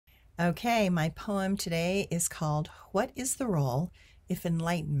Okay, my poem today is called What is the Role if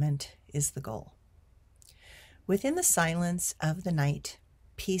Enlightenment is the Goal? Within the silence of the night,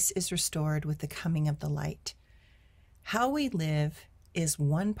 peace is restored with the coming of the light. How we live is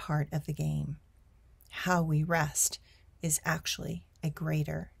one part of the game. How we rest is actually a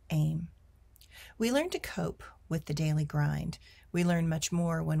greater aim. We learn to cope with the daily grind. We learn much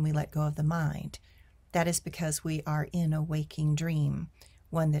more when we let go of the mind. That is because we are in a waking dream,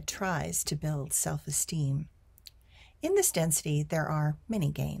 one that tries to build self-esteem. In this density, there are many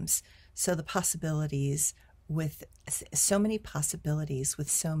games, so many possibilities with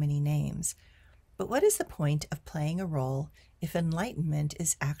so many names. But what is the point of playing a role if enlightenment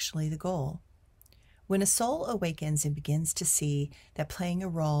is actually the goal? When a soul awakens and begins to see that playing a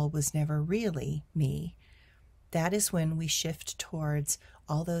role was never really me, that is when we shift towards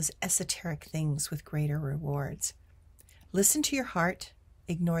all those esoteric things with greater rewards. Listen to your heart.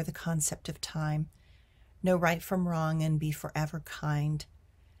 Ignore the concept of time. Know right from wrong and be forever kind.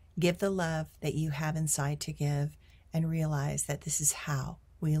 Give the love that you have inside to give and realize that this is how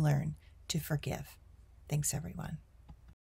we learn to forgive. Thanks, everyone.